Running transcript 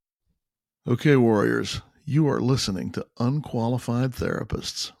Okay, warriors, you are listening to Unqualified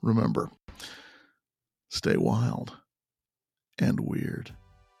Therapists. Remember, stay wild and weird.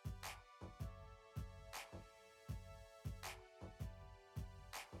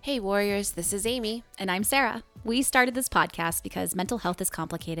 Hey warriors, this is Amy. And I'm Sarah. We started this podcast because mental health is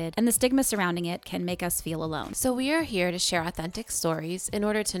complicated and the stigma surrounding it can make us feel alone. So we are here to share authentic stories in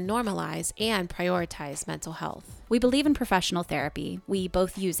order to normalize and prioritize mental health. We believe in professional therapy. We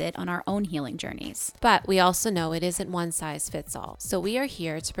both use it on our own healing journeys. But we also know it isn't one size fits all. So we are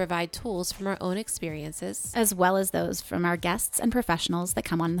here to provide tools from our own experiences, as well as those from our guests and professionals that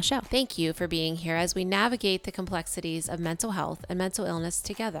come on the show. Thank you for being here as we navigate the complexities of mental health and mental illness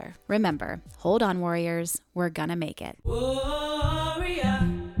together. Remember, hold on, warriors. We're gonna make it. Warrior.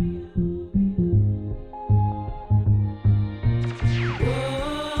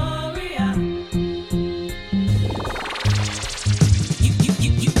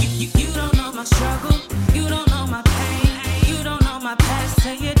 Struggle, you don't know my pain, you don't know my past,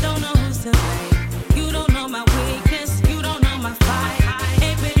 so you don't know who's to blame. You don't know my weakness, you don't know my fight.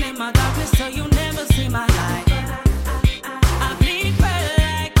 Ain't been in my darkness, so you never see my light. I bleed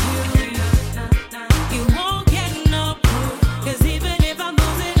like you won't get no proof. Cause even if I'm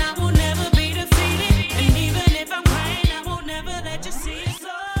losing, I will never be defeated. And even if I'm crying, I will never let you see it.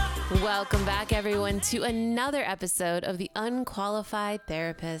 So Welcome back everyone to another episode of the Unqualified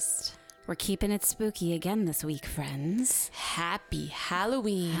Therapist. We're keeping it spooky again this week, friends. Happy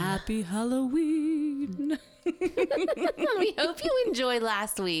Halloween. Happy Halloween. We hope you enjoyed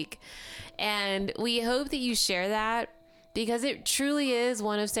last week. And we hope that you share that because it truly is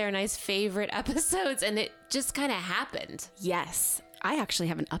one of Sarah and I's favorite episodes and it just kind of happened. Yes. I actually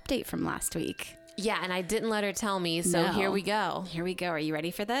have an update from last week. Yeah, and I didn't let her tell me, so No. Here we go. Here we go. Are you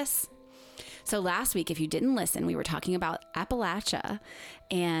ready for this? So last week, if you didn't listen, we were talking about Appalachia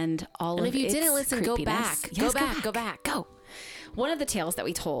and all of its And if you didn't listen, go back. creepiness. Yes, Go back. Go. One of the tales that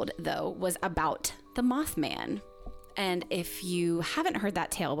we told, though, was about the Mothman. And if you haven't heard that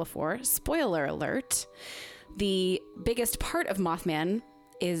tale before, spoiler alert, the biggest part of Mothman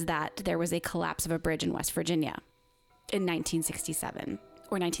is that there was a collapse of a bridge in West Virginia in 1967.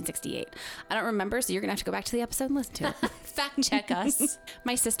 Or 1968. I don't remember, so you're going to have to go back to the episode and listen to it. Fact check us.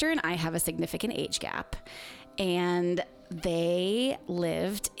 My sister and I have a significant age gap, and they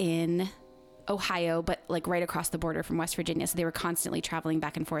lived in Ohio, but like right across the border from West Virginia. So they were constantly traveling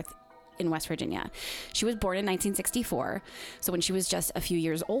back and forth in West Virginia. She was born in 1964. So when she was just a few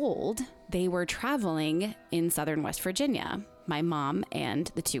years old, they were traveling in southern West Virginia, my mom and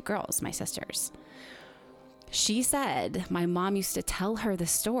the two girls, my sisters. She said my mom used to tell her the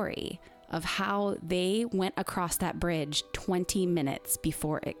story of how they went across that bridge 20 minutes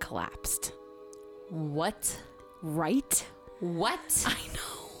before it collapsed. What? Right? What? I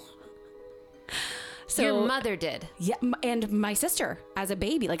know. So Your mother did? Yeah, and my sister as a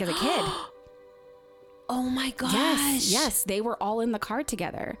baby, like as a kid. Oh my gosh. Yes, they were all in the car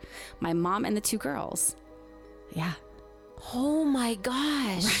together. My mom and the two girls. Yeah. Oh my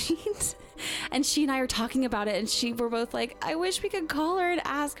gosh. Right? And she and I are talking about it, and we're both like, I wish we could call her and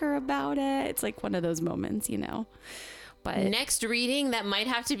ask her about it. It's like one of those moments, you know. But next reading, that might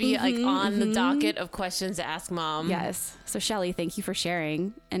have to be like on the docket of questions to ask mom. Yes. So Shelly, thank you for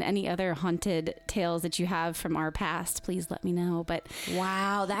sharing. And any other haunted tales that you have from our past, please let me know. But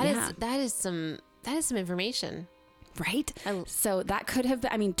wow, that is some information. Right? So that could have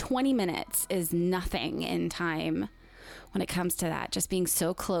been, 20 minutes is nothing in time when it comes to that, just being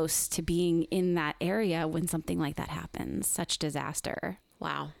so close to being in that area when something like that happens. Such disaster.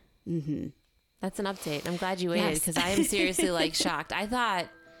 Wow. Mm-hmm. That's an update. I'm glad you waited because I am seriously shocked.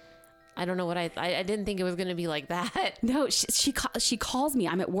 I don't know what I didn't think it was going to be like that. No, she calls me.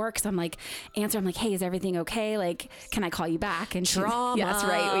 I'm at work, so I'm like, answer. I'm like, hey, is everything okay? Like, can I call you back? And Trauma. Yes,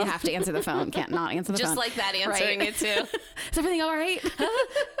 right. We have to answer the phone. Can't not answer the phone. Just like that, answering it too. Is everything all right?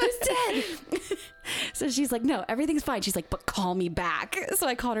 Who's dead? So she's like, no, everything's fine. She's like, but call me back. So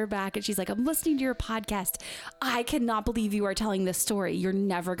I called her back, and she's like, I'm listening to your podcast. I cannot believe you are telling this story. You're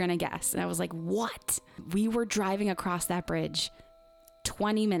never gonna guess. And I was like, what? We were driving across that bridge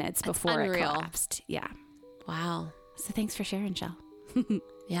 20 minutes before it collapsed. Yeah. Wow. So thanks for sharing, Shell.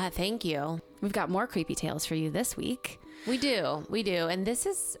 Yeah, thank you. We've got more creepy tales for you this week. We do. And this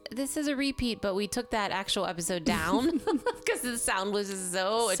is a repeat, but we took that actual episode down because the sound was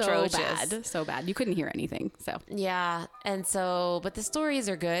so atrocious. So bad. You couldn't hear anything. So yeah. But the stories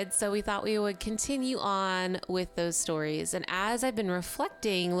are good. So we thought we would continue on with those stories. And as I've been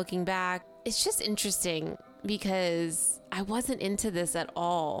reflecting, looking back, it's just interesting because I wasn't into this at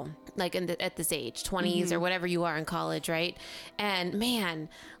all, like at this age, 20s or whatever you are in college, right? And man,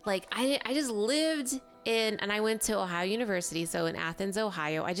 like I just lived in, and I went to Ohio University, so in Athens,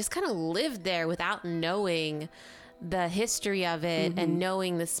 Ohio. I just kind of lived there without knowing the history of it and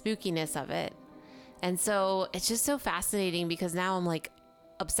knowing the spookiness of it. And so it's just so fascinating because now I'm like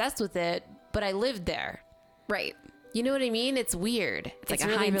obsessed with it, but I lived there. Right. You know what I mean? It's weird. It's like it's a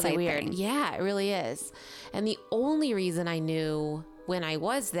really, hindsight really weird. thing. Yeah, it really is. And the only reason I knew when I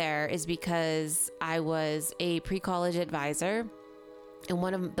was there is because I was a pre-college advisor, and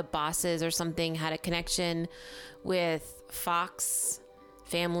one of the bosses or something had a connection with Fox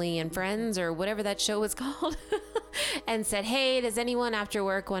Family and Friends or whatever that show was called and said, hey, does anyone after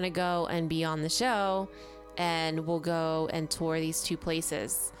work want to go and be on the show? And we'll go and tour these two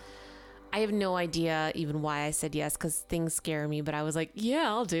places. I have no idea even why I said yes, because things scare me, but I was like, yeah,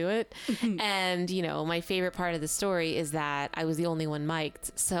 I'll do it. And, you know, my favorite part of the story is that I was the only one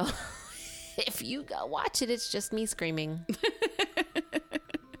mic'd. So if you go watch it, it's just me screaming.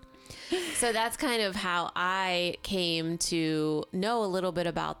 So that's kind of how I came to know a little bit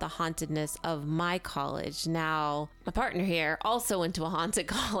about the hauntedness of my college. Now, my partner here also went to a haunted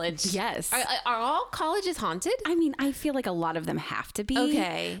college. Yes. Are all colleges haunted? I mean, I feel like a lot of them have to be.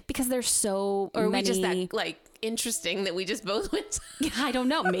 Okay. Because there's so Or are many. we just that, like, interesting that we just both went to? I don't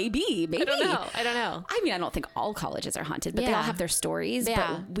know. Maybe. I don't know. I mean, I don't think all colleges are haunted, but they all Yeah. have their stories.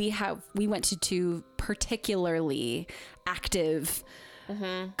 Yeah. But we went to two particularly active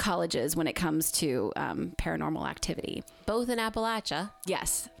colleges when it comes to paranormal activity. Both in Appalachia.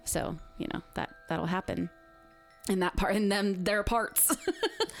 Yes. So, you know, that'll happen. And that part, and them, their parts.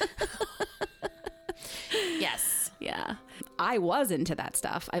 Yes. Yeah. I was into that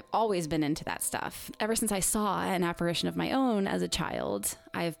stuff. I've always been into that stuff. Ever since I saw an apparition of my own as a child,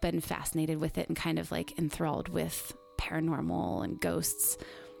 I've been fascinated with it and kind of like enthralled with paranormal and ghosts.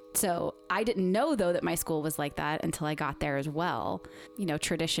 So I didn't know, though, that my school was like that until I got there as well. You know,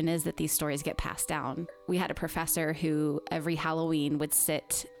 tradition is that these stories get passed down. We had a professor who every Halloween would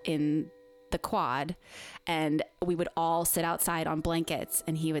sit in the quad, and we would all sit outside on blankets,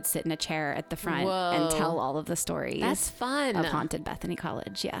 and he would sit in a chair at the front and tell all of the stories. That's fun. Of haunted Bethany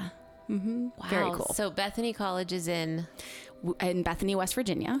College. Yeah. Wow. Very cool. So Bethany College is in Bethany, West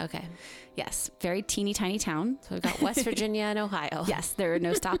Virginia. Okay. Yes. Very teeny tiny town. So we've got West Virginia and Ohio. Yes. There are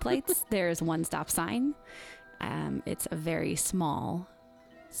no stoplights. There's one stop sign. It's a very small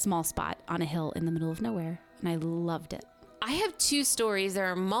spot on a hill in the middle of nowhere. And I loved it. I have two stories. There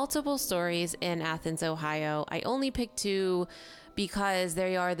are multiple stories in Athens, Ohio. I only picked two because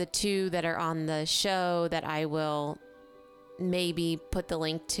they are the two that are on the show that I will maybe put the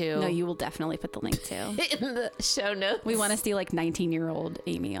link to. No, you will definitely put the link to. In the show notes. We want to see like 19-year-old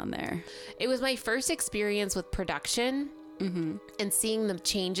Amy on there. It was my first experience with production and seeing the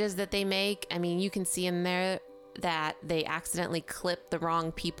changes that they make. I mean, you can see in there that they accidentally clipped the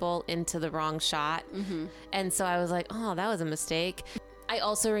wrong people into the wrong shot. And so I was like, oh, that was a mistake. I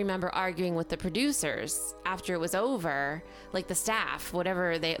also remember arguing with the producers after it was over, like the staff,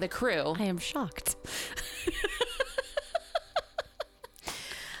 whatever the crew. I am shocked.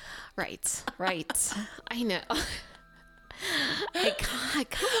 Right. I know. I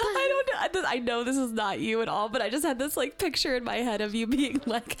don't know. I know this is not you at all, but I just had this like picture in my head of you being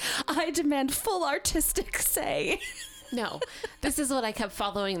like, I demand full artistic say. No, this is what I kept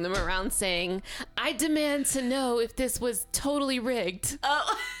following them around saying. I demand to know if this was totally rigged.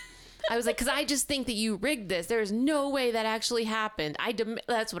 Oh. I was like, because I just think that you rigged this. There's no way that actually happened.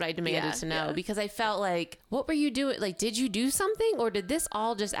 That's what I demanded to know, because I felt like, what were you doing? Like, did you do something, or did this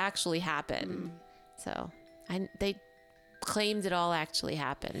all just actually happen? So they claimed it all actually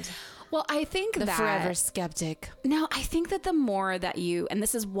happened. Well, I think The forever skeptic. No, I think that the more that and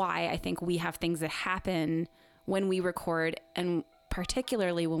this is why I think we have things that happen when we record, and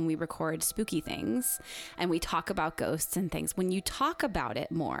particularly when we record spooky things and we talk about ghosts and things, when you talk about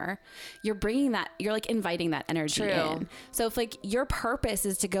it more, you're like inviting that energy in. So if like your purpose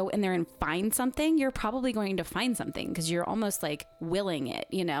is to go in there and find something, you're probably going to find something because you're almost like willing it,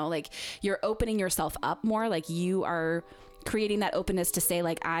 you know, like you're opening yourself up more, like you are creating that openness to say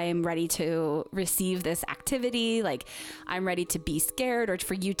like, I'm ready to receive this activity. Like I'm ready to be scared, or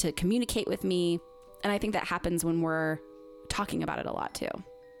for you to communicate with me. And I think that happens when we're talking about it a lot too.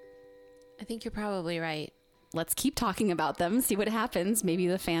 I think you're probably right. let's keep talking about them, see what happens. Maybe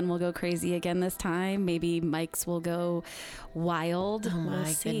the fan will go crazy again this time. Maybe Mike's will go wild. Oh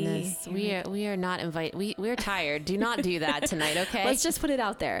my goodness. We are not invited. We're tired. Do not do that tonight, okay? Let's just put it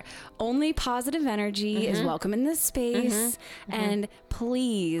out there. Only positive energy is welcome in this space. And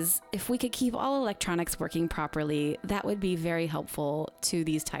please, if we could keep all electronics working properly, that would be very helpful to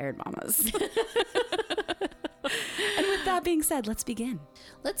these tired mamas. And with that being said, let's begin.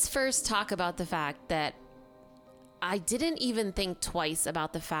 Let's first talk about the fact that I didn't even think twice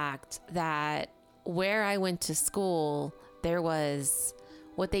about the fact that where I went to school, there was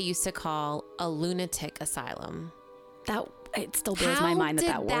what they used to call a lunatic asylum. That it still blows my mind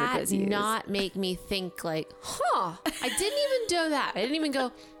that word was used. Not make me think like, I didn't even do that. I didn't even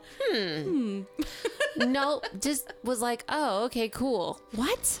go, No, just was like, oh, okay, cool.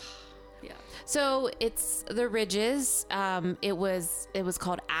 What? Yeah. So it's the Ridges. It was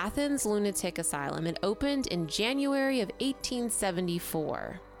called Athens Lunatic Asylum. It opened in January of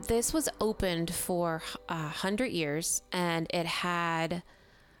 1874. This was opened for 100 years, and it had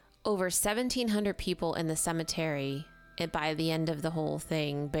over 1,700 people in the cemetery by the end of the whole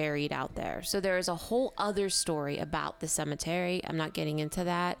thing buried out there. So there is a whole other story about the cemetery. I'm not getting into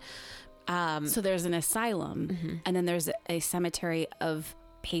that. So there's an asylum, and then there's a cemetery of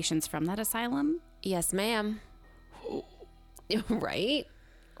patients from that asylum. Yes, ma'am. Right?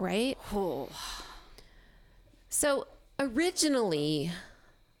 So originally,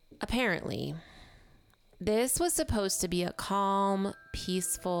 apparently, this was supposed to be a calm,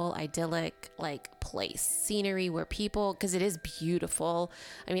 peaceful, idyllic, place, scenery where people, because it is beautiful.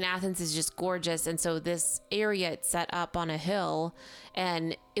 I mean, Athens is just gorgeous. And so this area, it's set up on a hill,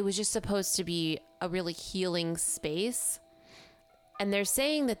 and it was just supposed to be a really healing space. And they're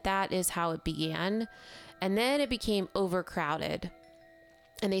saying that is how it began. And then it became overcrowded.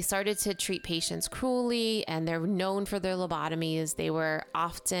 And they started to treat patients cruelly, and they're known for their lobotomies. They were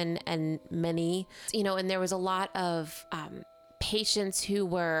often and many, and there was a lot of patients who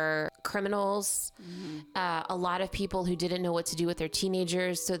were criminals, a lot of people who didn't know what to do with their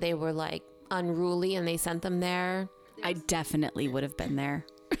teenagers. So they were unruly, and they sent them there. I definitely would have been there.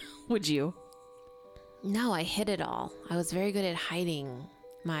 Would you? No, I hid it all. I was very good at hiding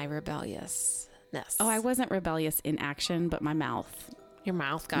my rebelliousness. Oh, I wasn't rebellious in action, but my mouth. Your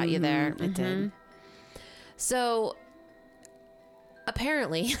mouth got you there. It did. So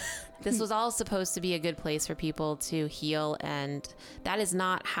apparently this was all supposed to be a good place for people to heal. And that is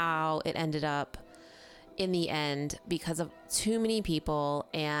not how it ended up in the end, because of too many people.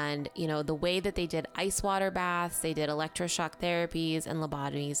 And, the way that they did ice water baths, they did electroshock therapies, and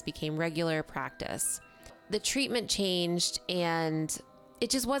lobotomies became regular practice. The treatment changed, and it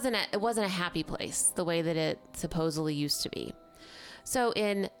just wasn't a happy place the way that it supposedly used to be. So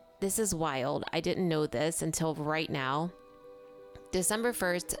this is wild. I didn't know this until right now. December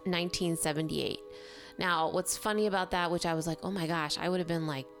 1st, 1978. Now, what's funny about that, which I was like, oh my gosh, I would have been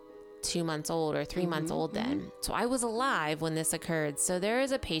 2 months old or 3 months old then. So I was alive when this occurred. So there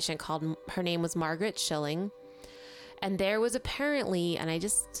is a patient her name was Margaret Schilling. And there was apparently, and I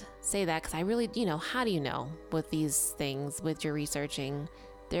just say that because I really, how do you know with these things, with your researching?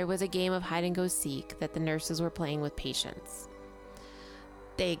 There was a game of hide and go seek that the nurses were playing with patients.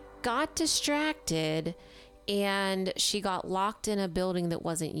 They got distracted, and she got locked in a building that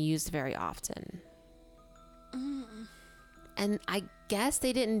wasn't used very often. And I guess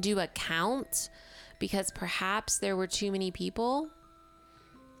they didn't do a count because perhaps there were too many people.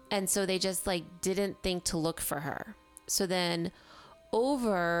 And so they just didn't think to look for her. So then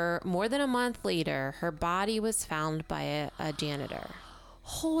over more than a month later, her body was found by a janitor.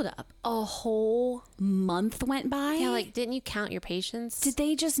 Hold up. A whole month went by? Yeah, didn't you count your patients? Did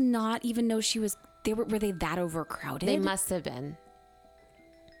they just not even know were they that overcrowded? They must have been.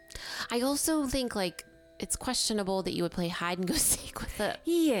 I also think it's questionable that you would play hide and go seek with a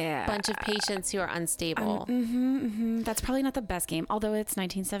bunch of patients who are unstable. That's probably not the best game, although it's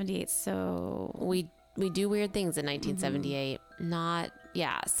 1978, so we do weird things in 1978.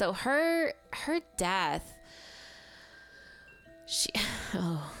 So her death, she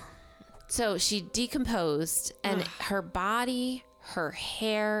decomposed, and her body, her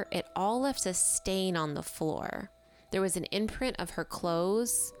hair, it all left a stain on the floor. There was an imprint of her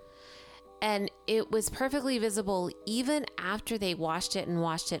clothes, and it was perfectly visible even after they washed it and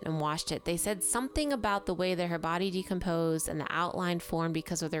washed it and washed it. They said something about the way that her body decomposed and the outline formed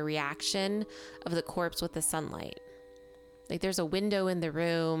because of the reaction of the corpse with the sunlight. There's a window in the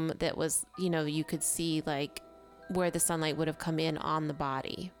room that was, you could see where the sunlight would have come in on the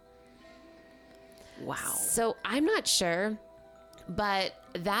body. Wow. So I'm not sure, But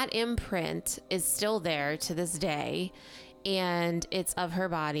that imprint is still there to this day, and it's of her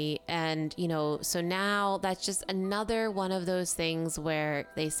body. And, you know, so now that's just another one of those things where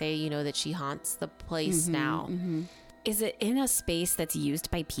they say, you know, that she haunts the place now. Is it in a space that's used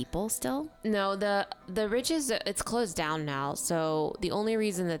by people still? No, the Ridge it's closed down now. So the only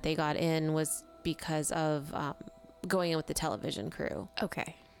reason that they got in was because of going in with the television crew.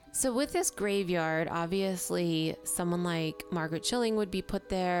 Okay. So with this graveyard, obviously someone like Margaret Chilling would be put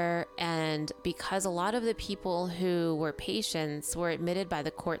there, and because a lot of the people who were patients were admitted by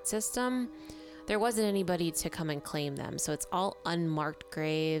the court system, there wasn't anybody to come and claim them. So it's all unmarked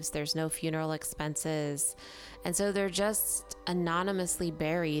graves. There's no funeral expenses. And so they're just anonymously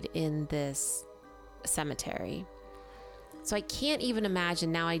buried in this cemetery. So I can't even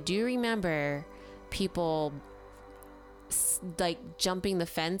imagine. Now I do remember people like jumping the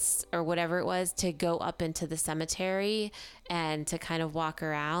fence or whatever it was to go up into the cemetery and to kind of walk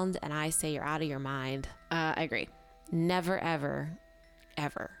around. And I say, you're out of your mind. I agree. Never, ever,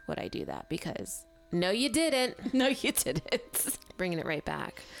 ever would I do that, because no, you didn't. No, you didn't. Bringing it right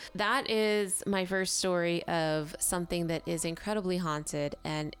back. That is my first story of something that is incredibly haunted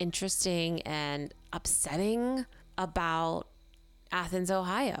and interesting and upsetting about Athens,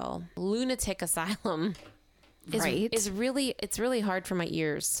 Ohio. Lunatic asylum. It's really hard for my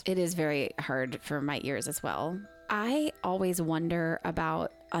ears. It is very hard for my ears as well. I always wonder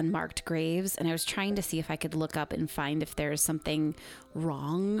about unmarked graves, and I was trying to see if I could look up and find if there's something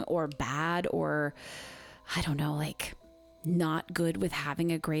wrong or bad or, I don't know, like not good with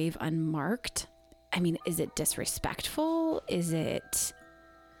having a grave unmarked. I mean, is it disrespectful? Is it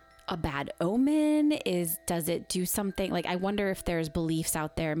a bad omen? Does it do something? Like, I wonder if there's beliefs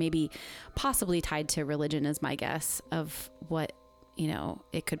out there, maybe possibly tied to religion is my guess, of what, you know,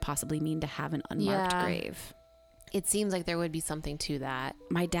 it could possibly mean to have an unmarked grave. It seems like there would be something to that.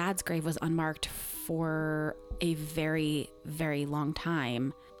 My dad's grave was unmarked for a very, very long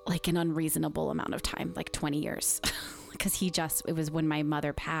time, like an unreasonable amount of time, like 20 years. Because it was when my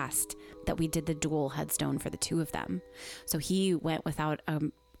mother passed that we did the dual headstone for the two of them. So he went without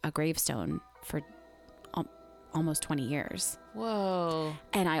a gravestone for almost 20 years. Whoa.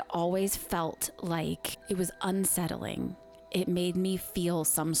 And I always felt like it was unsettling. It made me feel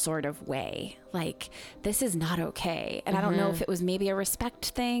some sort of way, like this is not okay. And I don't know if it was maybe a respect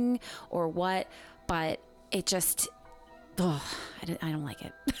thing or what, but it just, I don't like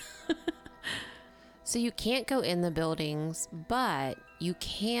it. So you can't go in the buildings, but you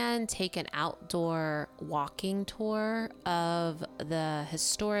can take an outdoor walking tour of the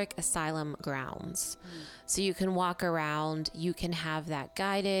historic asylum grounds. So you can walk around, you can have that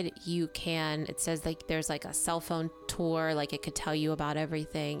guided. It says like there's like a cell phone tour, like it could tell you about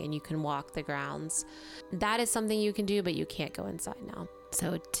everything, and you can walk the grounds. That is something you can do, but you can't go inside now.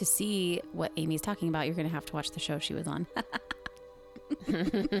 So to see what Amy's talking about, you're going to have to watch the show she was on.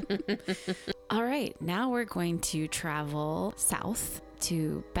 All right, now we're going to travel south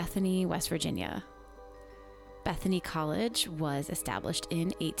to Bethany, West Virginia. Bethany College was established in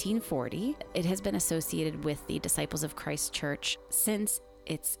 1840. It has been associated with the Disciples of Christ Church since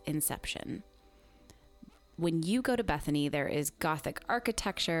its inception. When you go to Bethany, there is Gothic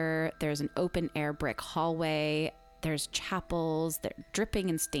architecture, there's an open air brick hallway, there's chapels, they're dripping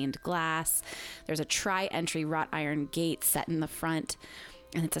in stained glass, there's a tri-entry wrought iron gate set in the front,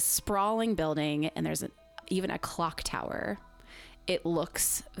 and it's a sprawling building, and there's even a clock tower. It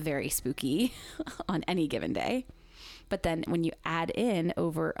looks very spooky on any given day. But then when you add in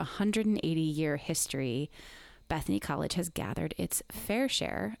over 180-year history, Bethany College has gathered its fair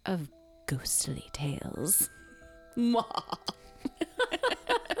share of ghostly tales.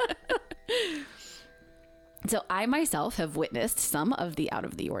 So I myself have witnessed some of the out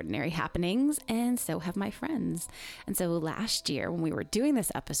of the ordinary happenings, and so have my friends. And so last year when we were doing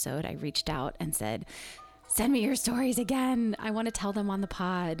this episode, I reached out and said, send me your stories again. I want to tell them on the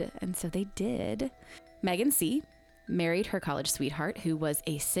pod. And so they did. Megan C. married her college sweetheart, who was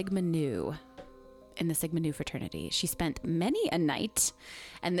a Sigma Nu in the Sigma Nu fraternity. She spent many a night,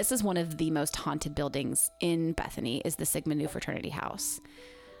 and this is one of the most haunted buildings in Bethany, is the Sigma Nu fraternity house.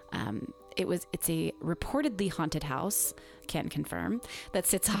 It's a reportedly haunted house, can confirm, that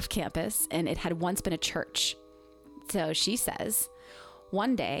sits off campus, and it had once been a church. So she says,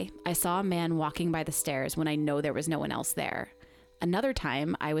 one day I saw a man walking by the stairs when I know there was no one else there. Another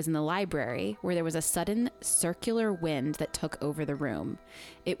time I was in the library where there was a sudden circular wind that took over the room.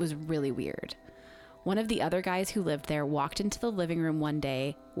 It was really weird. One of the other guys who lived there walked into the living room one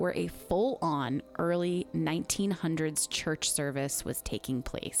day where a full-on early 1900s church service was taking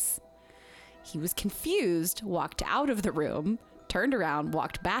place. He was confused, walked out of the room, turned around,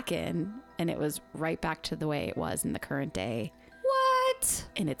 walked back in, and it was right back to the way it was in the current day What?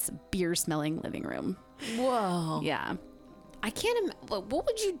 in its beer-smelling living room. Whoa. Yeah. I can't. What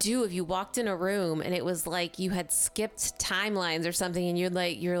would you do if you walked in a room and it was like you had skipped timelines or something, and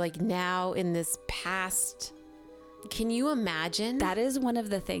you're like now in this past? Can you imagine? That is one of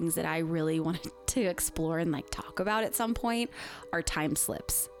the things that I really wanted to explore and like talk about at some point, are time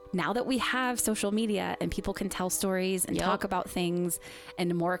slips. Now that we have social media and people can tell stories and talk about things in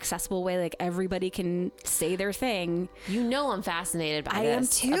a more accessible way, like everybody can say their thing. You know, I'm fascinated by I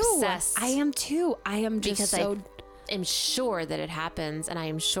this. am too. Obsessed. I am too. I am just because so. I am sure that it happens, and I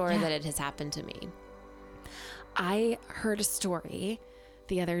am sure that it has happened to me. I heard a story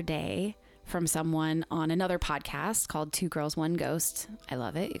the other day from someone on another podcast called Two Girls, One Ghost. I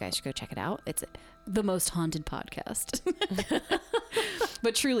love it. You guys should go check it out. It's the most haunted podcast.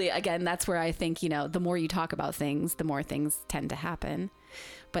 But truly, again, that's where I think, you know, the more you talk about things, the more things tend to happen.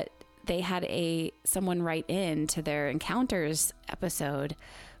 But they had someone write in to their encounters episode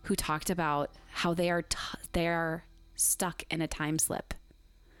who talked about how they are stuck in a time slip.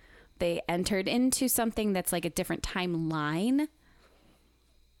 They entered into something that's like a different timeline.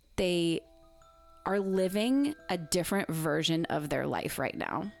 They are living a different version of their life right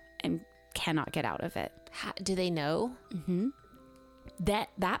now and cannot get out of it. Do they know? Mm-hmm.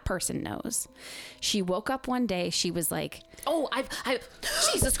 That person knows. She woke up one day. She was like, "Oh, I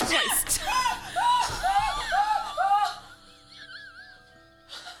Jesus Christ!"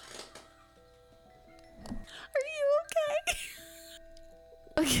 Are you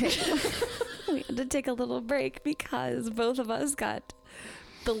okay? Okay. We had to take a little break because both of us got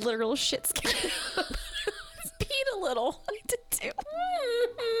the literal shit scared. Peed a little. I did too.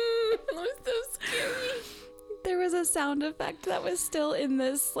 That was so scary. There was a sound effect that was still in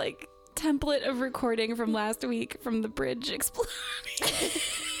this like template of recording from last week from the bridge exploding.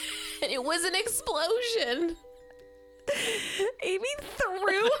 And it was an explosion. Amy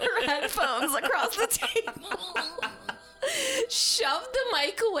threw her headphones across the table. Shoved the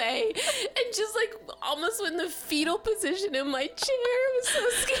mic away and just like almost went in the fetal position in my chair. I was so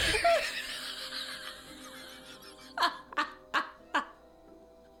scared.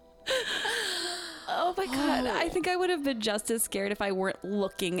 Oh my God. I think I would have been just as scared if I weren't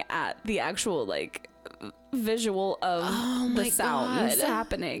looking at the actual like visual of the sounds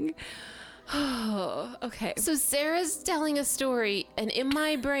happening. Oh, okay. So Sarah's telling a story, and in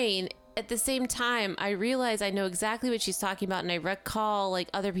my brain at the same time, I realize I know exactly what she's talking about, and I recall like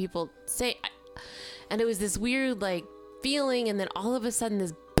other people say, and it was this weird like feeling, and then all of a sudden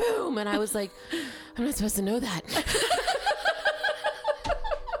this boom, and I was like, I'm not supposed to know that.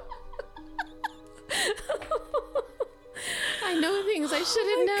 I know things I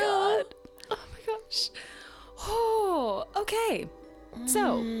shouldn't know. God. Oh my gosh. Oh, okay.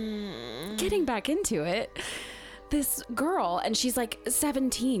 So, getting back into it, this girl, and she's like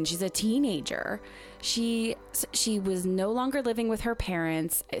 17, she's a teenager. She was no longer living with her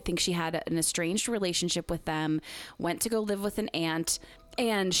parents. I think she had an estranged relationship with them, went to go live with an aunt,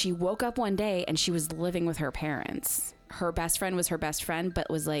 and she woke up one day and she was living with her parents. Her best friend was her best friend, but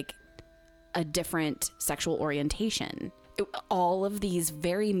was like a different sexual orientation. All of these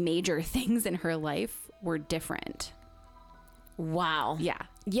very major things in her life were different. Wow. Yeah.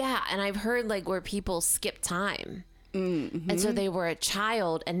 Yeah, and I've heard like where people skip time. Mm-hmm. And so they were a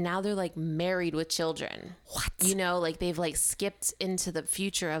child and now they're like married with children. What? You know, like they've like skipped into the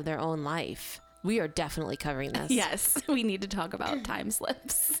future of their own life. We are definitely covering this. Yes, we need to talk about time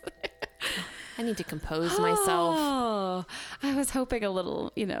slips. I need to compose myself. Oh, I was hoping a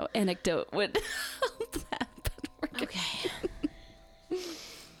little, anecdote would help that. But we're good. Okay.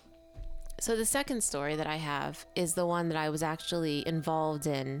 So the second story that I have is the one that I was actually involved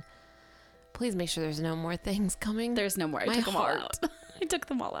in. Please make sure there's no more things coming. There's no more. I took them all out. I took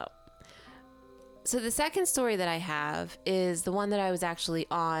them all out. So the second story that I have is the one that I was actually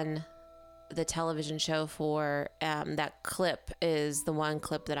on the television show for. That clip is the one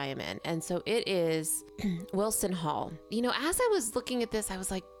clip that I am in. And so it is Wilson Hall. You know, as I was looking at this, I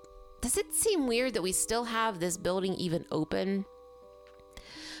was like, does it seem weird that we still have this building even open?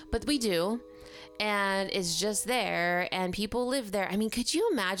 But we do. And it's just there and people live there. I mean, could you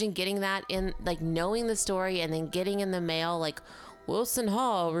imagine getting that in, like knowing the story and then getting in the mail, like Wilson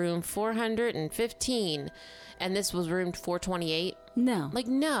Hall, room 415. And this was room 428. No. Like,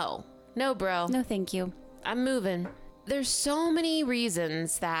 no, bro. No, thank you. I'm moving. There's so many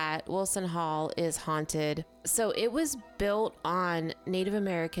reasons that Wilson Hall is haunted. So it was built on Native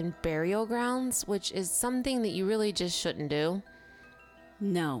American burial grounds, which is something that you really just shouldn't do.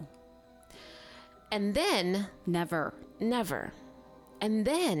 No. And then Never. And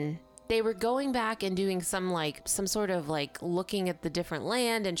then they were going back and doing some sort of looking at the different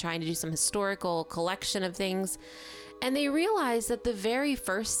land and trying to do some historical collection of things. And they realized that the very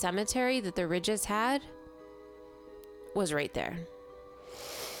first cemetery that the Ridges had was right there.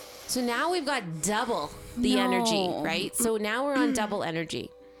 So now we've got double the energy, right? So now we're on double energy.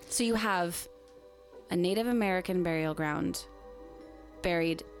 So you have a Native American burial ground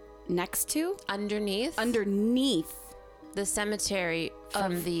buried next to? Underneath the cemetery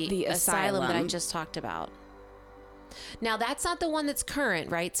from the asylum that I just talked about. Now, that's not the one that's current,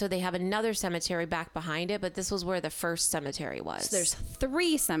 right? So they have another cemetery back behind it, but this was where the first cemetery was. So there's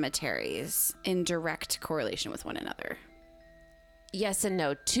 3 cemeteries in direct correlation with one another. Yes and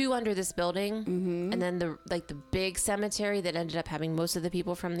no. 2 under this building, and then the big cemetery that ended up having most of the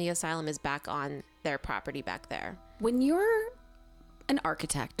people from the asylum is back on their property back there. When you're an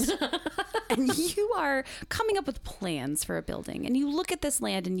architect and you are coming up with plans for a building and you look at this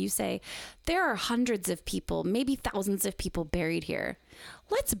land and you say, there are hundreds of people, maybe thousands of people buried here.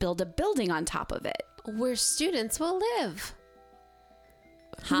 Let's build a building on top of it. Where students will live.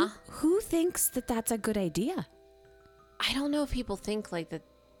 Huh? Who thinks that that's a good idea? I don't know if people think like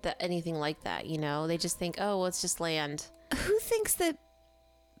that anything like that, you know? They just think, oh, well, it's just land. Who thinks that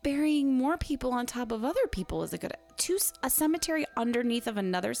burying more people on top of other people is a cemetery underneath of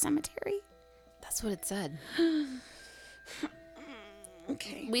another cemetery? That's what it said.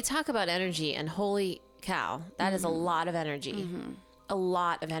 Okay. We talk about energy, and holy cow, that is a lot of energy. A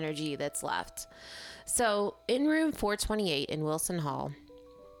lot of energy that's left. So in room 428 in Wilson Hall,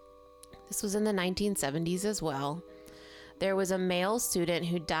 this was in the 1970s as well, there was a male student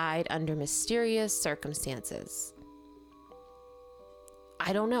who died under mysterious circumstances.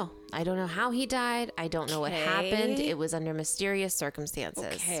 I don't know. I don't know how he died. I don't know what happened. It was under mysterious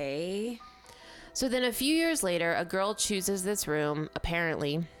circumstances. Okay. So then a few years later, a girl chooses this room,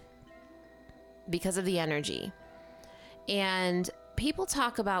 apparently, because of the energy. And people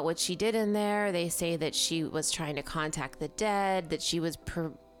talk about what she did in there. They say that she was trying to contact the dead, that she was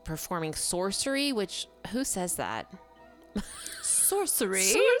performing sorcery, which, who says that? Sorcery.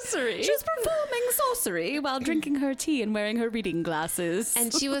 Sorcery. She's performing sorcery while drinking her tea and wearing her reading glasses.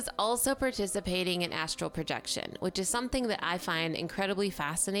 And she was also participating in astral projection, which is something that I find incredibly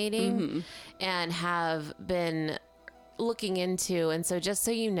fascinating and have been looking into. And so just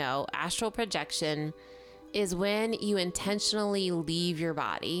so you know, astral projection is when you intentionally leave your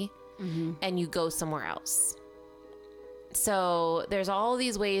body and you go somewhere else. So there's all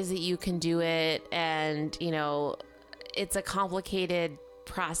these ways that you can do it. And, you know, it's a complicated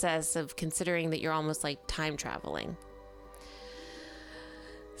process of considering that you're almost like time traveling.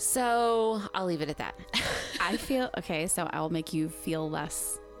 So I'll leave it at that. I feel, okay, so I'll make you feel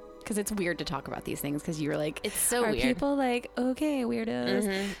less, because it's weird to talk about these things, because you're like, it's so are weird. people like, okay,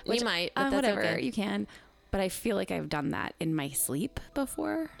 weirdos? You might, but that's whatever, okay. you can. But I feel like I've done that in my sleep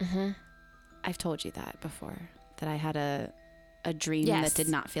before. I've told you that before, that I had a dream that did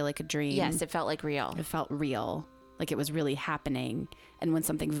not feel like a dream. Yes, it felt like real. It felt real. Like it was really happening. And when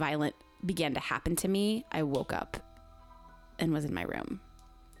something violent began to happen to me, I woke up and was in my room.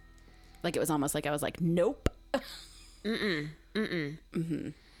 Like it was almost like I was like, nope. I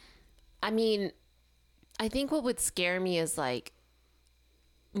mean, I think what would scare me is like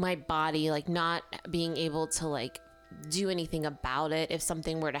my body, like not being able to like do anything about it if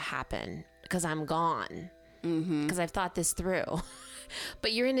something were to happen, because I'm gone. Because I've thought this through.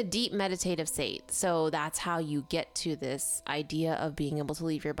 But you're in a deep meditative state. So that's how you get to this idea of being able to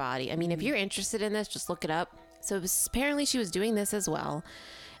leave your body. I mean, if you're interested in this, just look it up. So apparently she was doing this as well.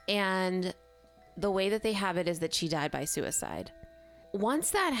 And the way that they have it is that she died by suicide.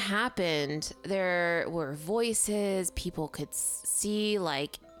 Once that happened, there were voices. People could see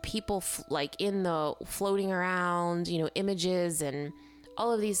like people like in the floating around, you know, images and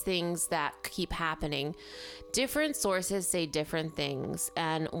all of these things that keep happening. Different sources say different things.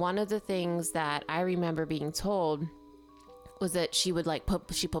 And one of the things that I remember being told was that she would like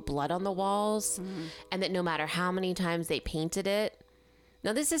she put blood on the walls, and that no matter how many times they painted it.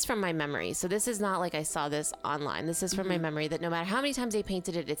 Now this is from my memory. So this is not like I saw this online. This is from my memory, that no matter how many times they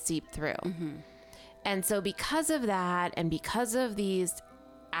painted it, it seeped through. And so because of that, and because of these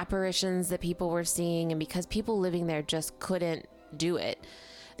apparitions that people were seeing, and because people living there just couldn't do it,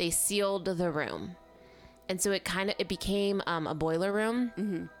 they sealed the room. And so it became a boiler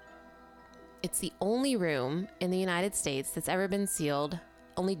room. It's the only room in the United States that's ever been sealed,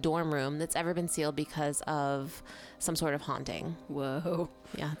 only dorm room that's ever been sealed because of some sort of haunting. Whoa.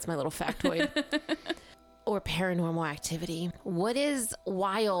 Yeah, it's my little factoid. or paranormal activity. What is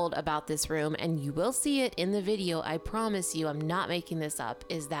wild about this room, and you will see it in the video, I promise you, I'm not making this up,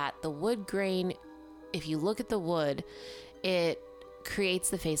 is that the wood grain, if you look at the wood, it creates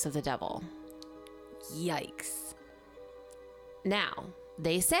the face of the devil. Yikes. Now,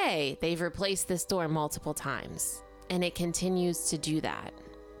 they say they've replaced this door multiple times, and it continues to do that.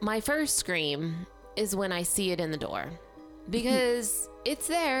 My first scream is when I see it in the door, because it's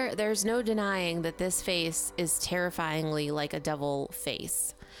there. There's no denying that this face is terrifyingly like a devil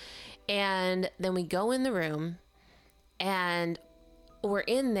face. And then we go in the room, and we're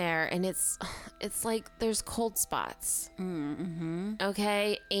in there, and it's like there's cold spots.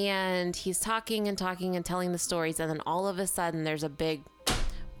 Okay. And he's talking and talking and telling the stories, and then all of a sudden there's a big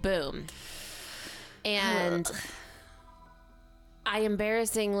boom. And I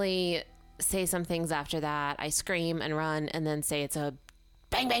embarrassingly say some things after that. I scream and run and then say it's a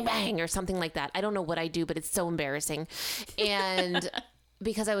bang, bang, bang or something like that. I don't know what I do, but it's so embarrassing. And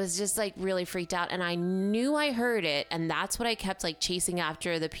because I was just like really freaked out, and I knew I heard it. And that's what I kept like chasing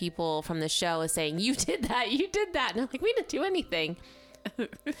after the people from the show, is saying, you did that, you did that. And I'm like, we didn't do anything.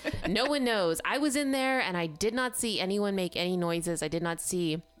 No one knows. I was in there and I did not see anyone make any noises. I did not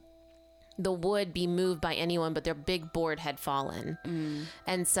see the wood be moved by anyone, but their big board had fallen.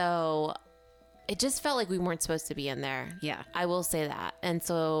 And so it just felt like we weren't supposed to be in there. Yeah. I will say that. And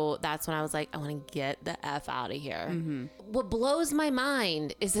so that's when I was like, I want to get the F out of here. What blows my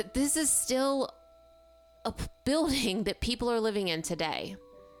mind is that this is still a building that people are living in today.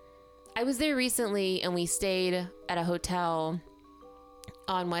 I was there recently, and we stayed at a hotel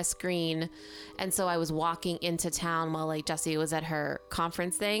on West Green, and so I was walking into town while like Jessie was at her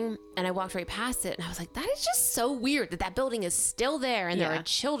conference thing, and I walked right past it, and I was like, that is just so weird that building is still there, and there are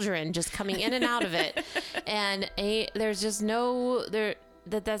children just coming in and out of it, and there's just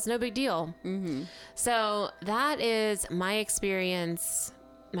that's no big deal. So that is my experience,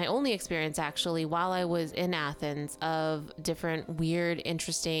 my only experience actually, while I was in Athens, of different weird,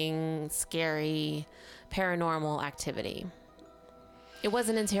 interesting, scary, paranormal activity. It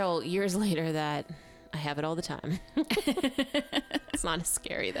wasn't until years later that I have it all the time. It's not as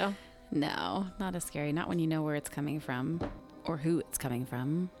scary, though. No, not as scary. Not when you know where it's coming from or who it's coming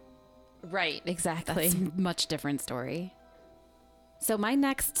from. Right, exactly. That's a much different story. So my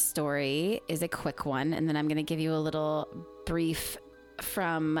next story is a quick one, and then I'm going to give you a little brief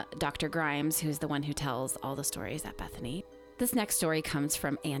from Dr. Grimes, who's the one who tells all the stories at Bethany. This next story comes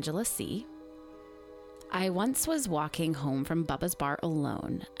from Angela C. I once was walking home from Bubba's Bar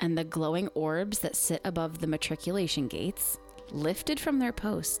alone, and the glowing orbs that sit above the matriculation gates lifted from their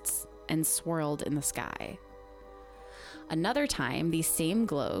posts and swirled in the sky. Another time, these same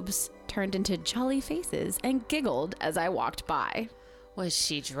globes turned into jolly faces and giggled as I walked by. Was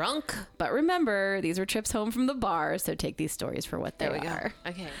she drunk? But remember, these were trips home from the bar, so take these stories for what they are.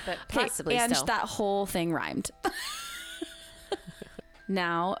 Okay, but possibly and still. that whole thing rhymed.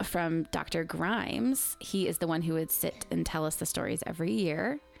 Now, from Dr. Grimes, he is the one who would sit and tell us the stories every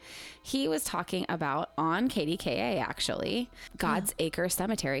year. He was talking about, on KDKA actually, God's Acre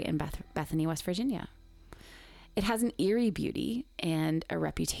Cemetery in Bethany, West Virginia. It has an eerie beauty and a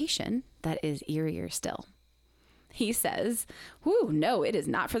reputation that is eerier still. He says, "Woo, no, it is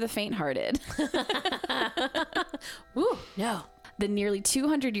not for the faint-hearted." Woo, no. The nearly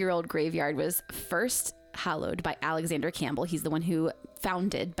 200-year-old graveyard was first hallowed by Alexander Campbell. He's the one who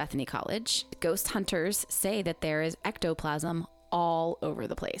founded Bethany College. Ghost hunters say that there is ectoplasm all over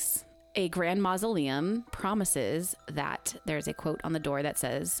the place. A grand mausoleum promises that there's a quote on the door that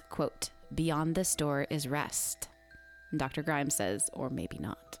says, quote, "Beyond this door is rest." And Dr. Grimes says, or maybe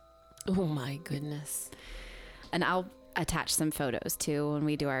not. Oh my goodness. And I'll attach some photos too when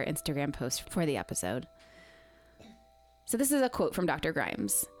we do our Instagram post for the episode. So this is a quote from Dr.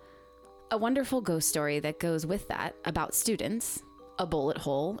 Grimes. "A wonderful ghost story that goes with that about students, a bullet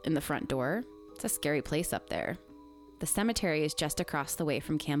hole in the front door. It's a scary place up there. The cemetery is just across the way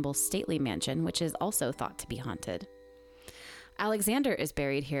from Campbell's stately mansion, which is also thought to be haunted. Alexander is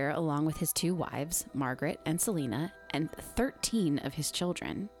buried here along with his 2 wives, Margaret and Selena, and 13 of his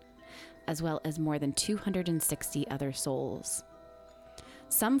children, as well as more than 260 other souls.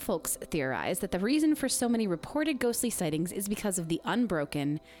 Some folks theorize that the reason for so many reported ghostly sightings is because of the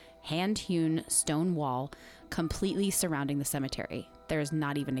unbroken, hand-hewn stone wall completely surrounding the cemetery. There is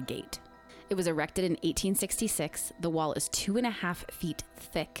not even a gate. It was erected in 1866. The wall is 2.5 feet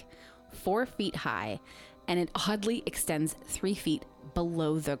thick, 4 feet high, and it oddly extends 3 feet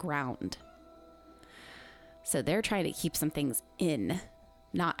below the ground. So they're trying to keep some things in,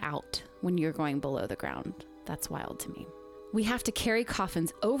 not out, when you're going below the ground. That's wild to me. We have to carry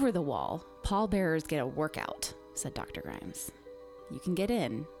coffins over the wall Pallbearers get a workout, said Dr. Grimes. You can get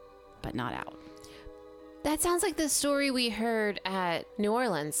in, but not out. That sounds like the story we heard at New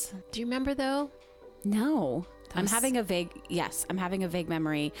Orleans. Do you remember though? No. I'm having a vague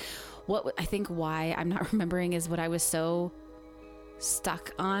memory. What I think why I'm not remembering is what I was so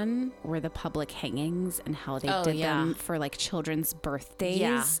stuck on were the public hangings and how they did them for like children's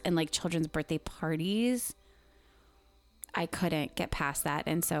birthdays and like children's birthday parties. I couldn't get past that,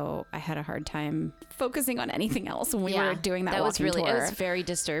 and so I had a hard time focusing on anything else when we were doing that walking tour. It was very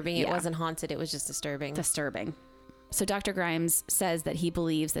disturbing. It wasn't haunted. It was just disturbing. So Dr. Grimes says that he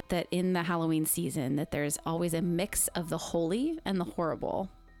believes that in the Halloween season that there's always a mix of the holy and the horrible.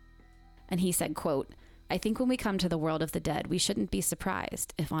 And he said, quote, "I think when we come to the world of the dead, we shouldn't be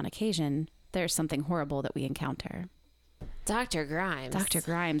surprised if on occasion there's something horrible that we encounter." Dr.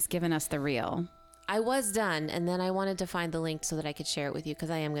 Grimes giving us the real. I was done, and then I wanted to find the link so that I could share it with you, because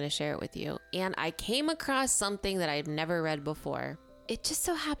I am going to share it with you. And I came across something that I'd never read before. It just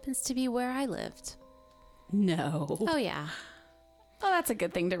so happens to be where I lived. No. Oh, yeah. Well, that's a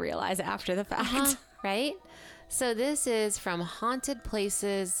good thing to realize after the fact. Right? So this is from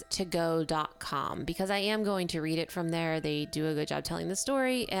hauntedplacestogo.com, because I am going to read it from there. They do a good job telling the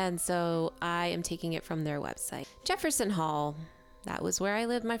story, and so I am taking it from their website. Jefferson Hall, that was where I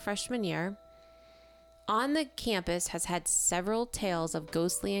lived my freshman year. On the campus has had several tales of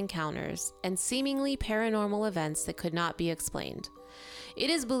ghostly encounters and seemingly paranormal events that could not be explained. It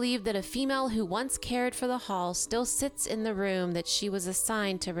is believed that a female who once cared for the hall still sits in the room that she was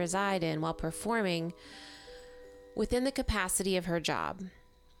assigned to reside in while performing within the capacity of her job.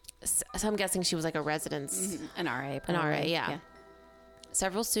 So I'm guessing she was like a residence. An RA. An RA, yeah.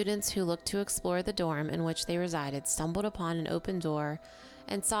 Several students who looked to explore the dorm in which they resided stumbled upon an open door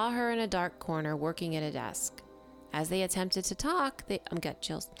and saw her in a dark corner working at a desk. As they attempted to talk, I'm getting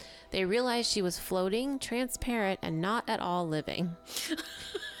chills. They realized she was floating, transparent, and not at all living.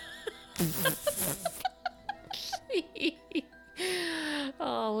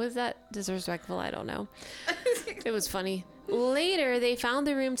 Oh, was that disrespectful? I don't know. It was funny. Later, they found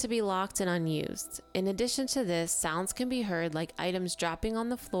the room to be locked and unused. In addition to this, sounds can be heard like items dropping on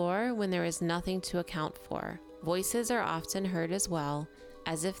the floor when there is nothing to account for. Voices are often heard as well,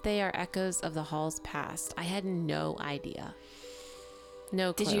 as if they are echoes of the hall's past. I had no idea.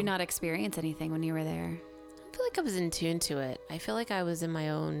 No clue. Did you not experience anything when you were there? I feel like I was in tune to it. I feel like I was in my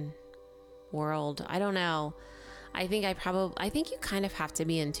own world. I don't know. I think you kind of have to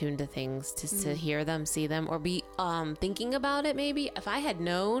be in tune to things to hear them, see them, or be thinking about it maybe. If I had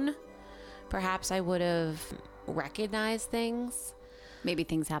known, perhaps I would have recognized things. Maybe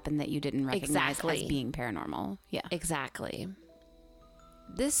things happened that you didn't recognize as being paranormal. Yeah. Exactly.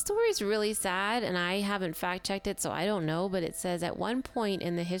 This story is really sad, and I haven't fact-checked it, so I don't know, but it says at one point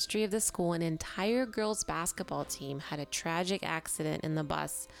in the history of the school, an entire girls' basketball team had a tragic accident in the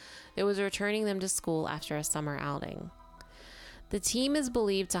bus that was returning them to school after a summer outing. The team is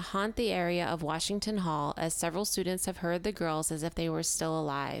believed to haunt the area of Washington Hall, as several students have heard the girls as if they were still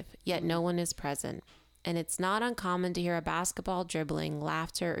alive, yet no one is present. And it's not uncommon to hear a basketball dribbling,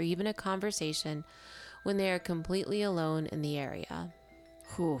 laughter, or even a conversation when they are completely alone in the area.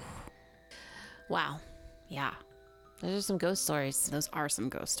 Whew. Wow. Yeah. Those are some ghost stories. Those are some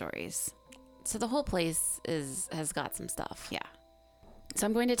ghost stories. So the whole place has got some stuff. Yeah. So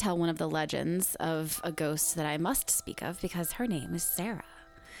I'm going to tell one of the legends of a ghost that I must speak of because her name is Sarah.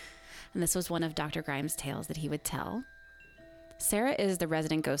 And this was one of Dr. Grimes' tales that he would tell. Sarah is the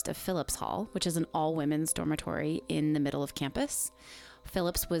resident ghost of Phillips Hall, which is an all-women's dormitory in the middle of campus.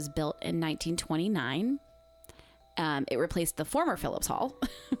 Phillips was built in 1929. It replaced the former Phillips Hall,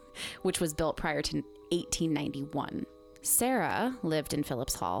 which was built prior to 1891. Sarah lived in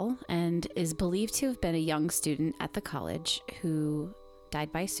Phillips Hall and is believed to have been a young student at the college who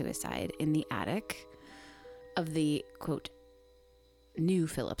died by suicide in the attic of the, quote, new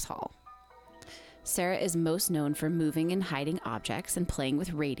Phillips Hall. Sarah is most known for moving and hiding objects and playing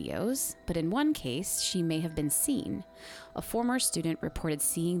with radios, but in one case, she may have been seen. A former student reported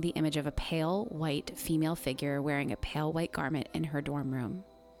seeing the image of a pale white female figure wearing a pale white garment in her dorm room.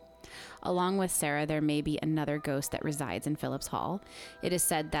 Along with Sarah, there may be another ghost that resides in Phillips Hall. It is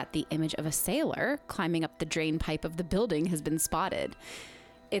said that the image of a sailor climbing up the drain pipe of the building has been spotted.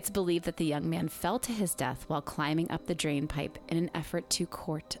 It's believed that the young man fell to his death while climbing up the drain pipe in an effort to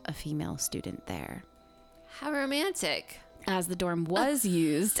court a female student there. How romantic. As the dorm was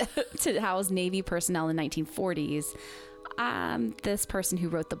used to house Navy personnel in the 1940s, this person who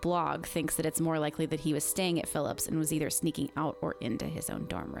wrote the blog thinks that it's more likely that he was staying at Phillips and was either sneaking out or into his own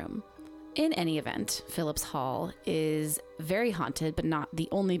dorm room. In any event, Phillips Hall is very haunted, but not the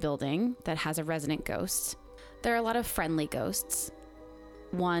only building that has a resident ghost. There are a lot of friendly ghosts.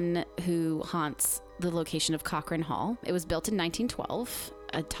 One who haunts the location of Cochrane Hall. It was built in 1912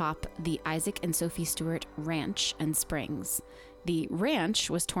 atop the Isaac and Sophie Stewart Ranch and Springs. The ranch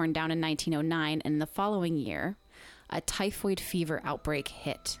was torn down in 1909, and in the following year, a typhoid fever outbreak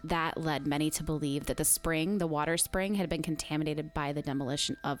hit. That led many to believe that the water spring, had been contaminated by the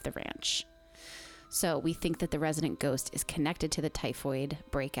demolition of the ranch. So we think that the resident ghost is connected to the typhoid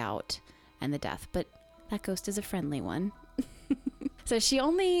breakout and the death, but that ghost is a friendly one. So she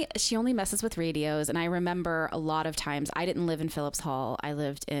only messes with radios, and I remember a lot of times, I didn't live in Phillips Hall. I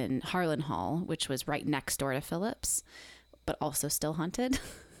lived in Harlan Hall, which was right next door to Phillips, but also still haunted.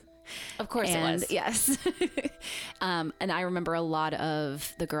 Of course it was. Yes. And I remember a lot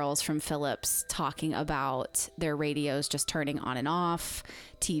of the girls from Phillips talking about their radios just turning on and off,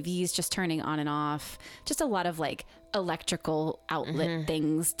 TVs just turning on and off, just a lot of like electrical outlet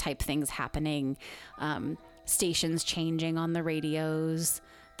type things happening, stations changing on the radios,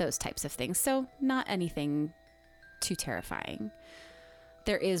 those types of things. So not anything too terrifying.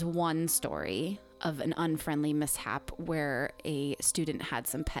 There is one story of an unfriendly mishap where a student had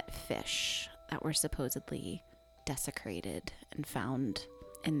some pet fish that were supposedly desecrated and found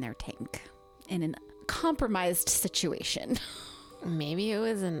in their tank in a compromised situation. Maybe it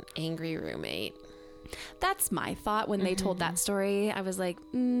was an angry roommate. That's my thought when they told that story. I was like,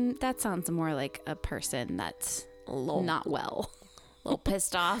 that sounds more like a person that's not well. A little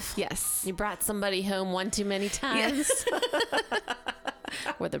pissed off. Yes. You brought somebody home one too many times.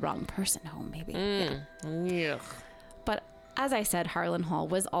 Or the wrong person home, maybe. Yeah. But as I said, Harlan Hall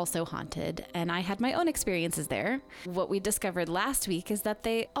was also haunted, and I had my own experiences there. What we discovered last week is that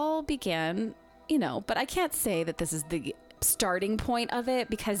they all began, but I can't say that this is the starting point of it,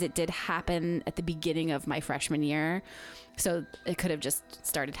 because it did happen at the beginning of my freshman year. So it could have just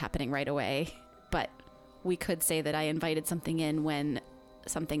started happening right away. But we could say that I invited something in when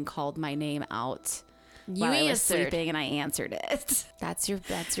something called my name out. You while answered. I was sleeping, and I answered it. That's your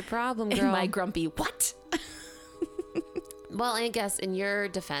problem, girl. And my grumpy, what? Well, I guess in your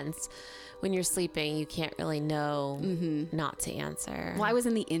defense, when you're sleeping, you can't really know not to answer. Well, I was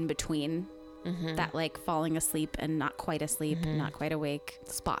in the in-between, that like falling asleep and not quite asleep, not quite awake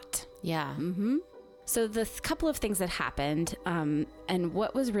spot. Yeah. So the couple of things that happened, and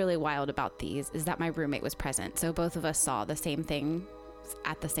what was really wild about these is that my roommate was present. So both of us saw the same thing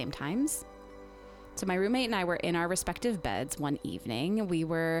at the same times. So my roommate and I were in our respective beds one evening. We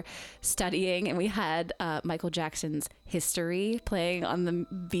were studying, and we had Michael Jackson's History playing on the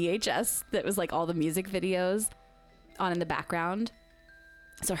VHS that was like all the music videos on in the background.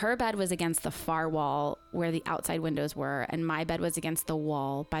 So her bed was against the far wall where the outside windows were, and my bed was against the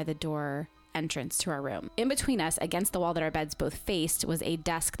wall by the door entrance to our room. In between us, against the wall that our beds both faced, was a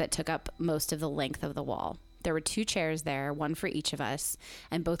desk that took up most of the length of the wall. There were 2 chairs there, one for each of us,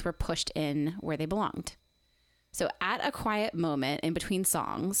 and both were pushed in where they belonged. So at a quiet moment in between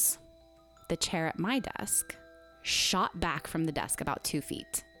songs, the chair at my desk shot back from the desk about 2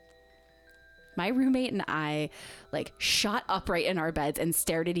 feet. My roommate and I like shot upright in our beds and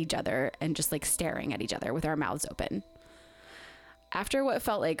stared at each other, and just like staring at each other with our mouths open. After what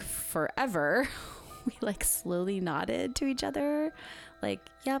felt like forever, we like slowly nodded to each other like,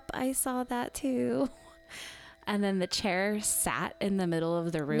 yep, I saw that too. And then the chair sat in the middle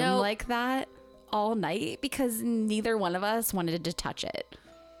of the room like that all night because neither one of us wanted to touch it.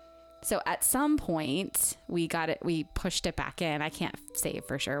 So at some point we pushed it back in. I can't say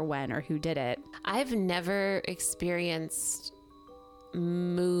for sure when or who did it. I've never experienced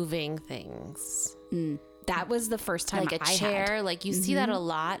moving things. That was the first time like a chair. Like you see that a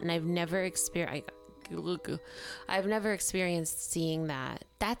lot, and I've never experienced seeing that.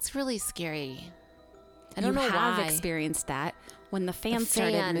 That's really scary. I don't know have why. experienced that when the fan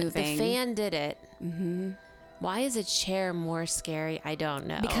started moving. The fan did it. Why is a chair more scary? I don't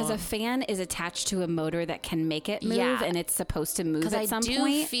know. Because a fan is attached to a motor that can make it move, and it's supposed to move at some point. I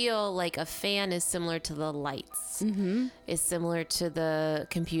do feel like a fan is similar to the lights, is similar to the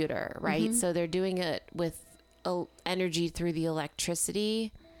computer, right? So they're doing it with energy through the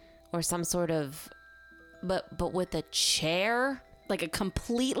electricity or some sort of, but with a chair, like a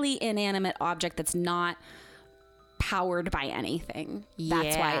completely inanimate object that's not powered by anything.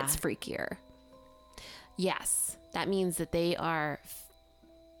 That's why it's freakier. Yes, that means that they are,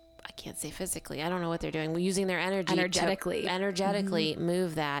 I can't say physically, I don't know what they're doing. We're using their energy energetically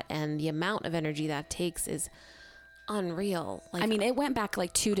move that, and the amount of energy that takes is unreal. Like, I mean, it went back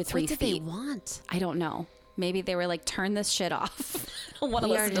like 2 to 3 feet. What did they want? I don't know. Maybe they were like, turn this shit off. I want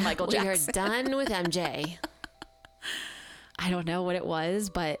to listen to Michael Jackson. We are done with MJ. I don't know what it was,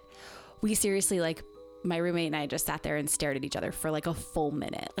 but we seriously, like, my roommate and I just sat there and stared at each other for like a full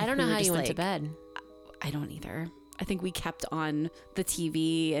minute. Like, I don't know how you went to bed. I don't either. I think we kept on the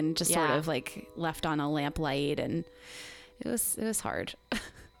TV and just sort of like left on a lamplight, and it was hard.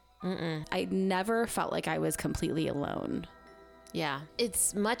 I never felt like I was completely alone. Yeah.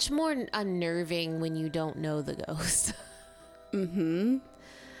 It's much more unnerving when you don't know the ghost.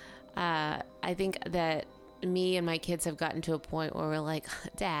 I think that me and my kids have gotten to a point where we're like,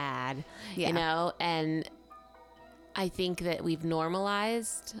 Dad, you know, and I think that we've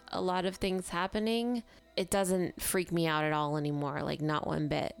normalized a lot of things happening. It doesn't freak me out at all anymore, like not one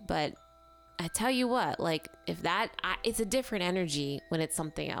bit. But I tell you what, like if it's a different energy when it's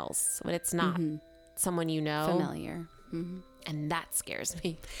something else, when it's not someone you know. Familiar. And that scares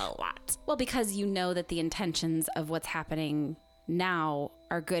me a lot. Well, because you know that the intentions of what's happening now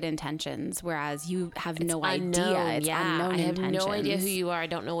are good intentions, whereas you have no idea. It's unknown I have intentions. no idea who you are. I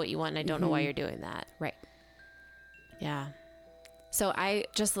don't know what you want, and I don't know why you're doing that. Right. Yeah. So I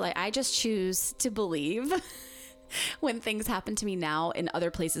just choose to believe when things happen to me now in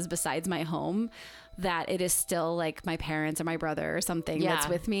other places besides my home, that it is still like my parents or my brother or something that's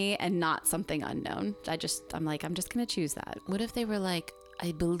with me and not something unknown. I'm like, I'm just going to choose that. What if they were like,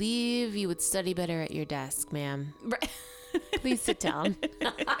 I believe you would study better at your desk, ma'am. Right. Please sit down.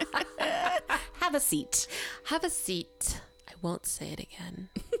 Have a seat. Have a seat. I won't say it again.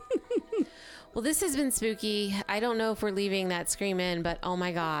 Well, this has been spooky. I don't know if we're leaving that scream in, but oh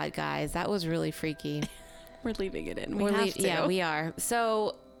my God, guys, that was really freaky. We're leaving it in. Yeah, we are.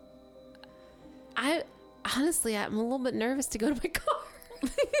 So I'm a little bit nervous to go to my car.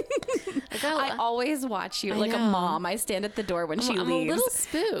 I always watch you like a mom. I stand at the door when she leaves. I'm a little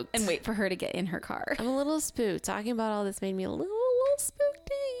spooked. And wait for her to get in her car. I'm a little spooked. Talking about all this made me a little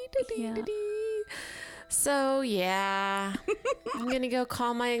spooked. Yeah. So, yeah. I'm going to go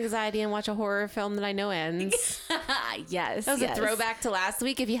calm my anxiety and watch a horror film that I know ends. Yes. That was a throwback to last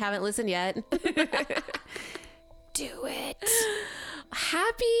week if you haven't listened yet. Do it.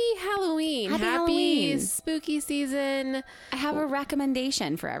 Happy Halloween. Happy Halloween. Spooky season. I have a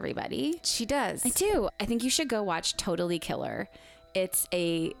recommendation for everybody. She does. I do. I think you should go watch Totally Killer. It's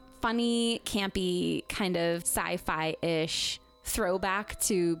a funny, campy, kind of sci-fi-ish throwback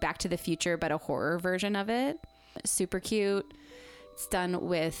to Back to the Future, but a horror version of it. Super cute. It's done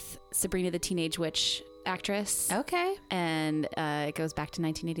with Sabrina the Teenage Witch actress. Okay. And it goes back to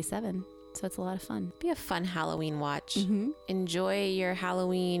 1987. So it's a lot of fun. Be a fun Halloween watch. Enjoy your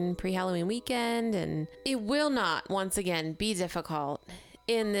pre-Halloween weekend. And it will not, once again, be difficult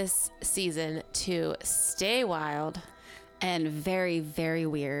in this season to stay wild. And very, very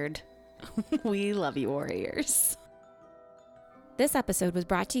weird. We love you, Warriors. This episode was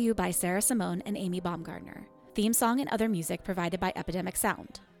brought to you by Sarah Simone and Amy Baumgartner. Theme song and other music provided by Epidemic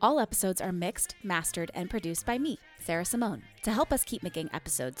Sound. All episodes are mixed, mastered, and produced by me, Sarah Simone. To help us keep making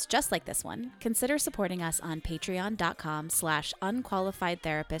episodes just like this one, consider supporting us on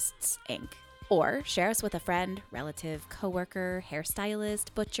patreon.com/unqualifiedtherapists Inc. Or share us with a friend, relative, coworker,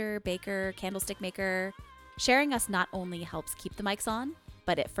 hairstylist, butcher, baker, candlestick maker. Sharing us not only helps keep the mics on,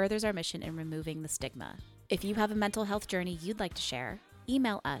 but it furthers our mission in removing the stigma. If you have a mental health journey you'd like to share,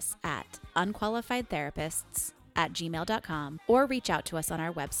 email us at unqualifiedtherapists@gmail.com or reach out to us on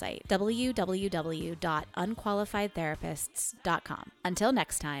our website, www.unqualifiedtherapists.com. Until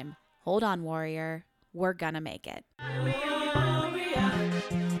next time, hold on, warrior. We're gonna make it.